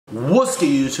What's good,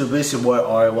 YouTube? It's your boy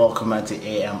Ari. Welcome back to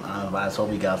AM Unbiased.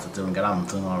 Hope you guys are doing good. I'm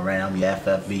doing alright. I'm your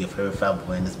FFV, your favorite fat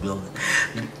boy in this building.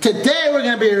 Today we're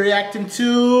gonna be reacting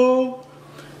to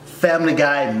Family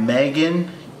Guy. Megan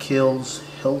kills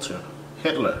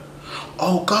Hitler.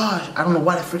 Oh gosh, I don't know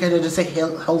why I forgot to say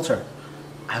Hitler.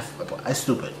 I'm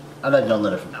stupid. I'll let y'all know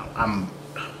that from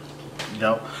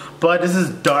now. But this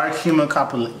is Dark Humour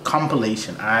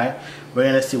Compilation. Alright, we're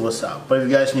gonna see what's up. But if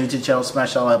you guys are new to the channel,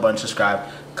 smash that like button, subscribe,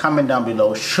 comment down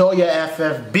below, show your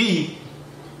FFB,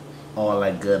 all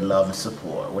that good love and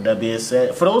support. With that being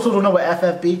said, for those who don't know what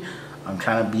FFB, I'm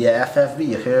trying to be a FFB,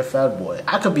 your favorite fat boy.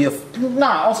 I could be a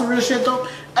also real shit though.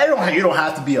 You don't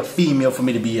have to be a female for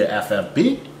me to be your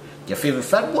FFB. Your favorite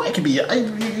fat boy, it could be you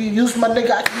use my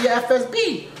nigga, I could be your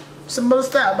FSB. Simple as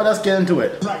that. But let's get into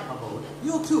it. Right, my boy.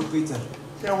 You too, Peter.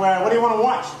 So, what do you want to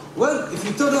watch? Well, if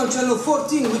you turn on channel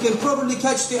 14, we can probably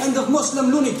catch the end of Muslim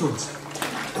Looney Tunes.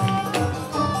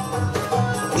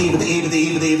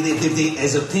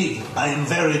 As a pig, I am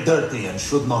very dirty and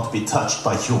should not be touched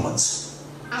by humans.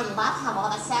 I love how all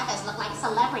the sappers look like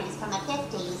celebrities from the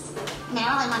 50s.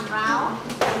 Marilyn Monroe,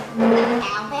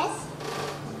 Elvis,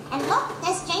 and look,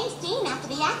 there's James Dean after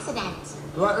the accident.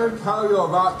 Let me tell you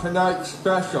about tonight's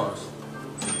specials.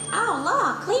 Oh,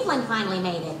 look, Cleveland finally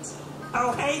made it.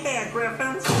 Oh, hey there,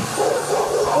 Griffins.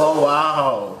 Oh,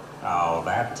 wow. Oh,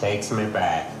 that takes me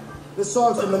back. This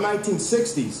song's from the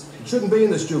 1960s. It shouldn't be in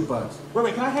this jukebox.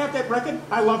 Wait, can I have that record?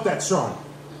 I love that song.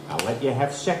 I'll let you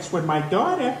have sex with my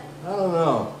daughter. I don't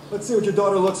know. Let's see what your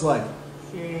daughter looks like.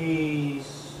 She's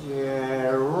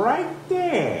right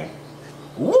there.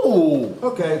 Ooh.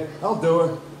 Okay, I'll do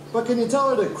her. But can you tell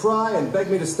her to cry and beg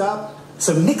me to stop?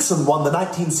 So Nixon won the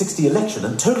 1960 election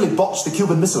and totally botched the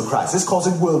Cuban Missile Crisis,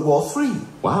 causing World War III.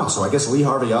 Wow, so I guess Lee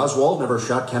Harvey Oswald never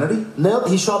shot Kennedy? Nope,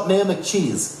 he shot Mayor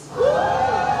McCheese.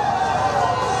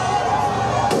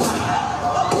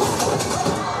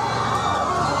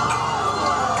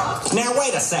 Now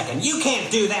wait a second, you can't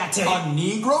do that to him. A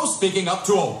Negro speaking up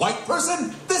to a white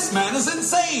person? This man is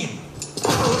insane!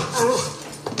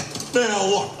 Now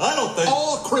look, I don't think...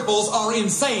 All cripples are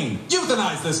insane!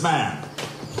 Euthanize this man!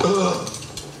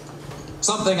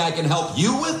 Something I can help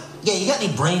you with? Yeah, you got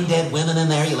any brain-dead women in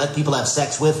there you let people have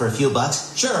sex with for a few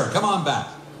bucks? Sure, come on back.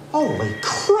 Holy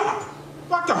crap!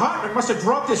 Dr. Hartman must have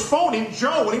dropped his phone in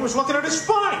Joe when he was looking at his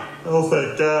spine. Oh,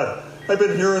 thank God. I've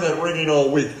been hearing that ringing all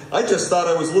week. I just thought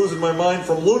I was losing my mind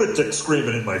from lunatics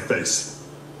screaming in my face.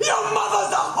 Your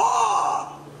mother's a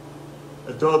whore!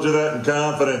 I told you that in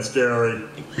confidence, Gary.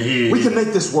 We can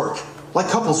make this work, like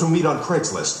couples who meet on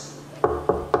Craigslist.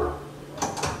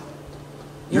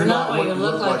 You're not what you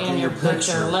look like in your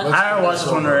picture. I watched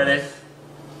this one already.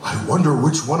 I wonder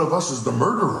which one of us is the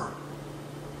murderer.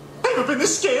 I haven't been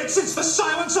this scared since the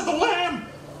Silence of the Lamb.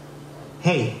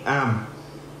 Hey,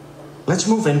 let's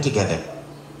move in together.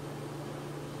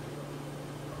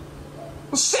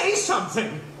 Say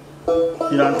something.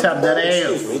 You don't tap that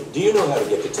ass. Excuse me, do you know how to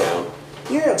get to town?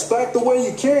 Yeah, it's back the way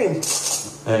you came.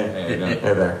 Hey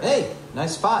there. Hey,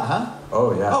 nice spot, huh?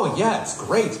 Oh, yeah. Oh, yeah, it's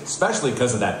great, especially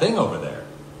because of that thing over there.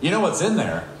 You know what's in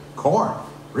there? Corn.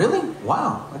 Really?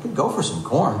 Wow, I could go for some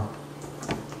corn.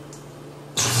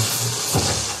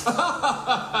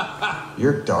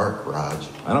 You're dark, Raj.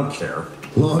 I don't care.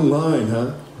 Long line,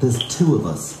 huh? There's two of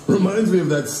us. Reminds me of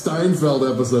that Steinfeld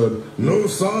episode, No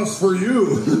Sauce for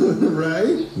You, right?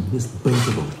 You missed both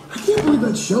of them. I can't believe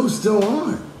that show's still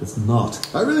on. It's not.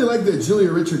 I really like that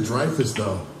Julia Richard-Dreyfuss,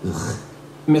 though. Ugh.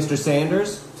 Mr.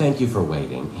 Sanders, thank you for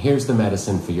waiting. Here's the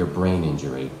medicine for your brain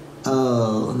injury.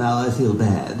 Oh, now I feel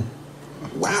bad.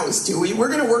 Wow, Stewie, we're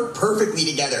gonna work perfectly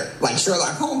together, like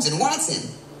Sherlock Holmes and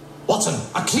Watson. Watson,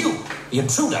 a clue! The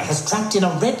intruder has trapped in a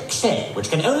red clay, which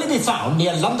can only be found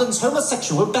near London's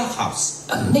homosexual bathhouse.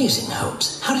 Amazing,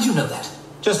 Holmes. How did you know that?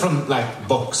 Just from, like,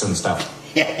 books and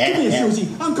stuff. Give me a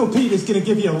Susie. Uncle Pete is gonna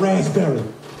give you a raspberry.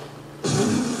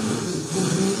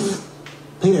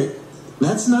 Peter,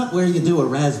 that's not where you do a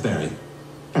raspberry.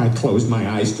 I closed my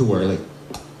eyes too early.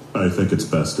 I think it's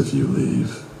best if you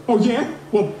leave. Oh, yeah?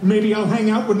 Well, maybe I'll hang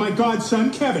out with my godson,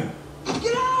 Kevin.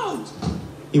 Get out!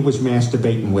 He was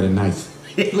masturbating with a knife.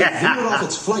 It veered off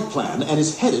its flight plan and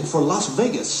is headed for Las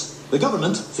Vegas. The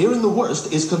government, fearing the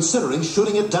worst, is considering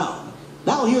shooting it down.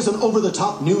 Now here's an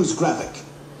over-the-top news graphic.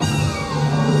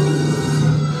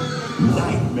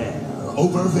 Nightmare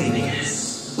over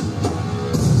Vegas.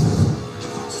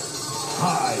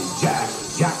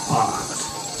 Hijack jackpot.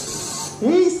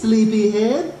 Hey,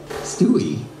 sleepyhead.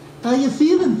 Stewie. How you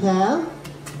feeling, pal?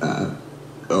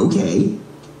 Okay.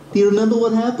 Do you remember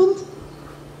what happened?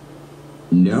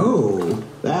 No.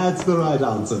 That's the right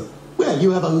answer. Well,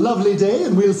 you have a lovely day,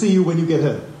 and we'll see you when you get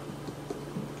home.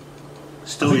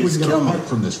 Stewie's killing me.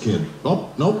 From this kid. Oh,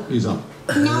 nope, he's up.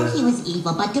 No, he was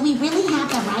evil, but do we really have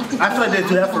the right to I feel like they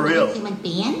do that for real. Human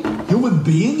being? Human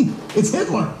being? It's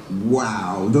Hitler.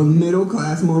 Wow, the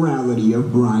middle-class morality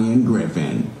of Brian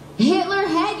Griffin. Hitler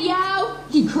head, yo!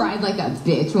 He cried like a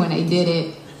bitch when I did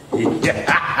it.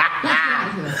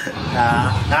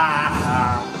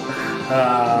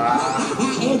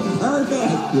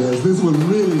 Perfect. Yes, this will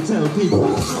really tell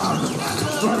people.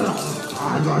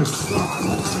 I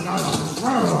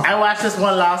watched this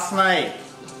one last night.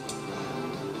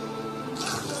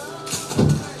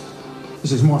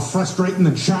 This is more frustrating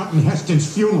than Charlton Heston's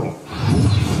funeral.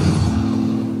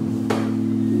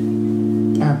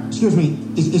 Excuse me,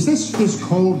 is this his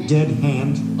cold, dead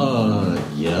hand?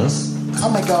 Yes. Oh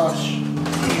my gosh.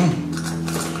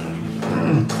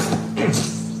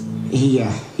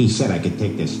 He said I could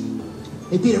take this.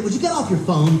 Hey, Peter, would you get off your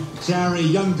phone? Sorry,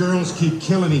 young girls keep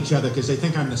killing each other because they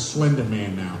think I'm the Slender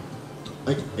Man now.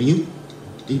 Like, are you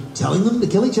telling them to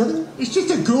kill each other? It's just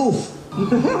a goof.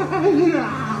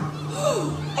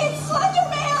 It's Slender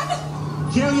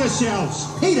Man! Kill yourselves.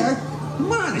 Peter!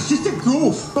 Come on, it's just a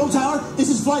goof. Bow Tower, this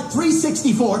is Flight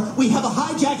 364. We have a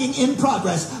hijacking in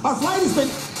progress. Our flight has been...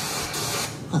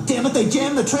 Oh, damn it, they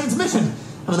jammed the transmission.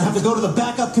 I'm gonna have to go to the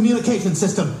backup communication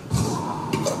system.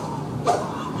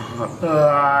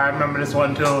 I remember this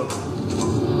one too.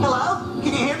 Hello?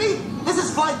 Can you hear me? This is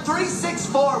Flight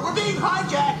 364. We're being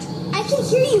hijacked. I can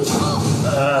hear you.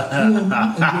 And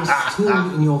you're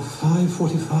still in your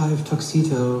 5:45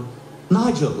 tuxedo.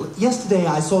 Nigel, yesterday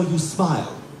I saw you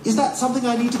smile. Is that something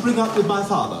I need to bring up with my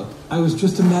father? I was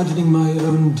just imagining my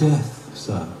own death,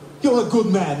 sir. You're a good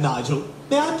man, Nigel.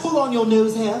 May I pull on your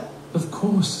nose hair? Of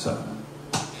course, sir.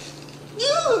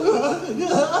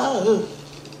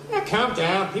 Yeah, calm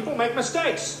down. People make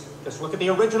mistakes. Just look at the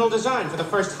original design for the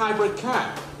first hybrid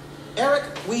car. Eric,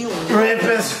 we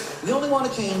only want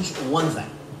to change one thing.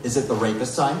 Is it the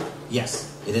rapist sign? Yes,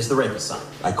 it is the rapist sign.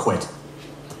 I quit.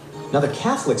 Now, the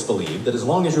Catholics believe that as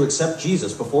long as you accept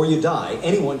Jesus before you die,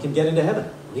 anyone can get into heaven.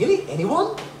 Really?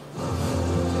 Anyone?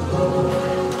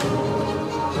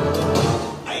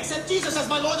 I accept Jesus as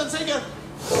my Lord and Savior.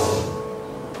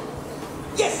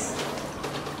 Yes!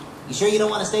 You sure you don't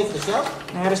want to stay for the show?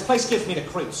 Nah, this place gives me the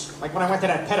creeps. Like when I went to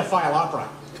that pedophile opera.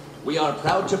 We are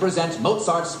proud to present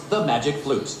Mozart's The Magic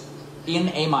Flute in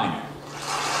A minor.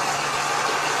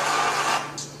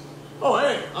 Oh,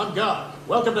 hey, I'm God.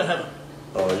 Welcome to heaven.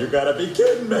 Oh, you gotta be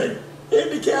kidding me.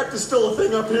 Handicapped is still a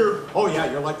thing up here. Oh,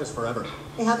 yeah, you're like this forever.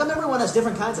 Hey, how come everyone has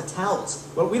different kinds of towels?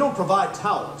 Well, we don't provide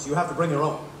towels. You have to bring your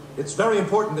own. It's very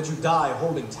important that you die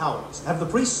holding towels. Have the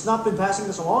priests not been passing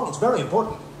this along? It's very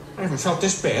important. I haven't felt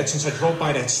this bad since I drove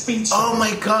by that speed sign. Oh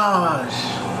my gosh.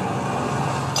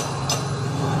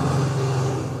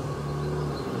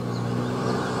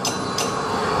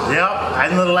 Yep, I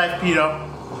know the life, Peter.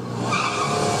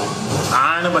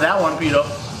 I know about that one, Peter.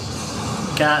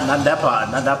 Can't, not that part,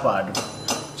 not that part.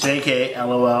 JK,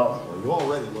 LOL. Well, you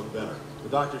already look better. The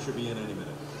doctor should be in any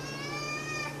minute.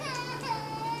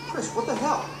 Chris, what the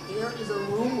hell? Here is a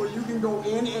room where you can go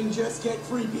in and just get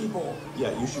free people.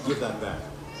 Yeah, you should give that back.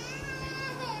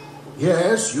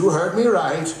 Yes, you heard me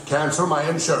right. Cancel my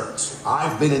insurance.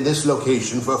 I've been in this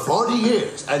location for 40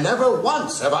 years, and never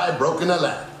once have I broken a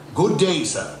leg. Good day,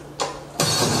 sir.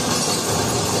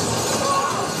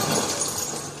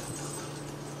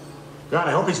 God,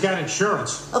 I hope he's got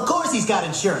insurance. Of course he's got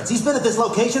insurance. He's been at this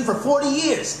location for 40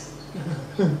 years.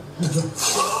 Nothing.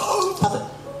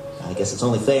 I guess it's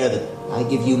only fair that I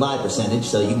give you my percentage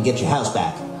so you can get your house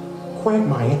back.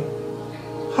 Quagmire,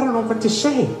 I don't know what to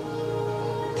say.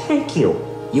 Thank you.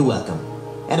 You're welcome.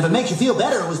 And if it makes you feel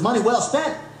better, it was money well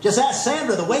spent. Just ask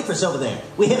Sandra, the waitress over there.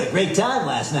 We had a great time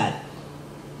last night.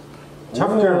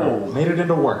 Tough girl. Made it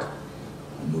into work.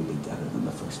 And you'll be better than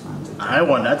the first man. I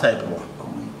want that type of one.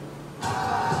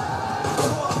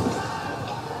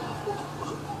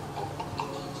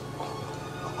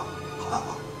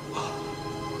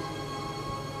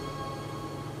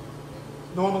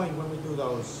 Normally when we do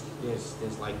those,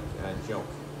 there's like a joke.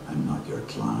 I'm not your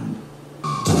client.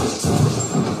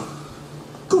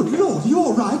 Good Lord, you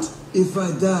all right? If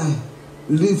I die,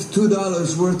 leave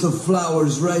 $2 worth of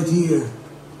flowers right here.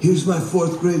 Here's my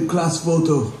 4th grade class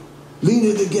photo. Lean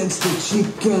it against a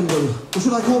cheap candle.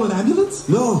 Should I call an ambulance?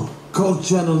 No, call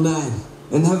Channel 9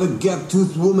 and have a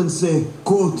gap-toothed woman say,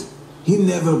 quote, "He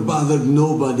never bothered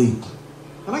nobody."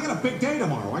 And I got a big day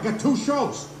tomorrow. I got 2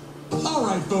 shows. All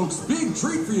right, folks, big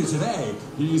treat for you today.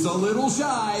 He's a little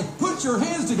shy. Put your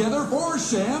hands together for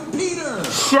Sham Peter.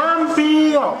 Sham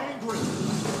Peter.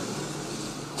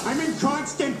 I'm in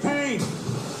constant pain.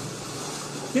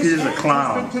 This He's a act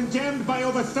clown. has been condemned by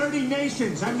over 30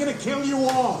 nations. I'm gonna kill you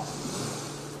all.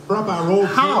 Drop our old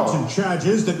kids and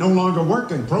charges that no longer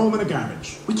work and throw them in the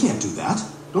garbage. We can't do that.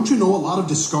 Don't you know a lot of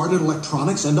discarded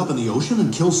electronics end up in the ocean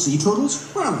and kill sea turtles?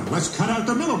 Well, then, let's cut out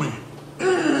the middleman.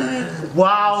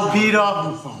 Wow, Peter.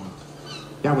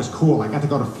 That was cool. I got to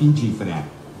go to Fiji for that.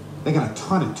 They got a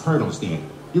ton of turtles there.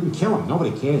 You can kill them.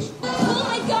 Nobody cares. Oh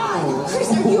my god!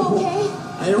 Chris, are you okay?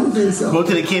 I don't think so. Go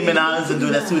to the Cayman Islands and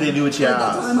do that. See what they do with your At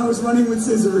that house. time I was running with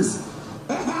scissors.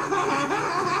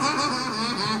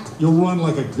 You'll run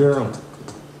like a girl.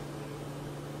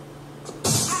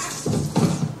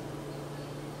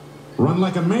 Run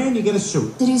like a man, you get a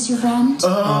suit. Did he's your friend?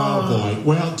 Oh boy.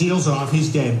 Well, deal's off.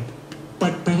 He's dead.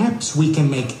 But perhaps we can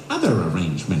make other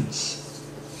arrangements.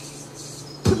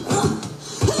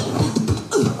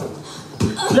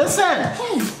 Listen,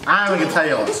 I'm gonna tell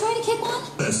you. Just trying to kick one?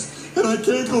 Yes, and I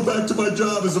can't go back to my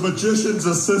job as a magician's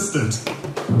assistant.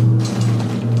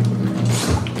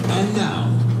 And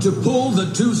now, to pull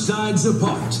the two sides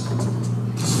apart.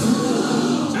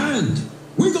 And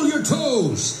wiggle your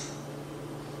toes.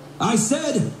 I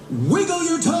said, wiggle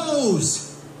your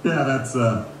toes. Yeah, that's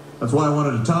why I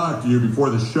wanted to talk to you before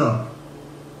the show.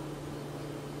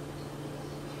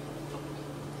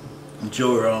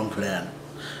 Joe wrong for that.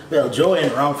 Well, Joe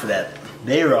ain't wrong for that.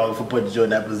 They wrong for putting Joe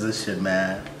in that position,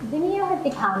 man. Video has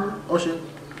become. Oh shit.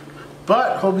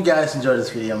 But hope you guys enjoyed this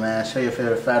video, man. Show your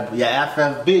favorite fat boy. Yeah,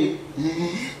 FFB.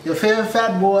 Your favorite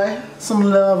fat boy. Some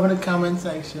love in the comment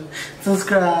section.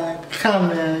 Subscribe,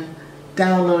 comment,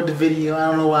 download the video. I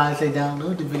don't know why I say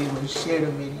download the video, but share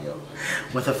the video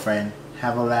with a friend.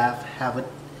 Have a laugh. Have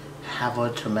a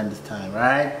tremendous time,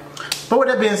 alright? But with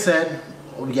that being said,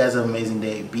 hope you guys have an amazing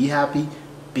day. Be happy,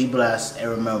 be blessed, and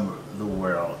remember, the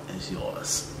world is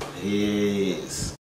yours. Peace.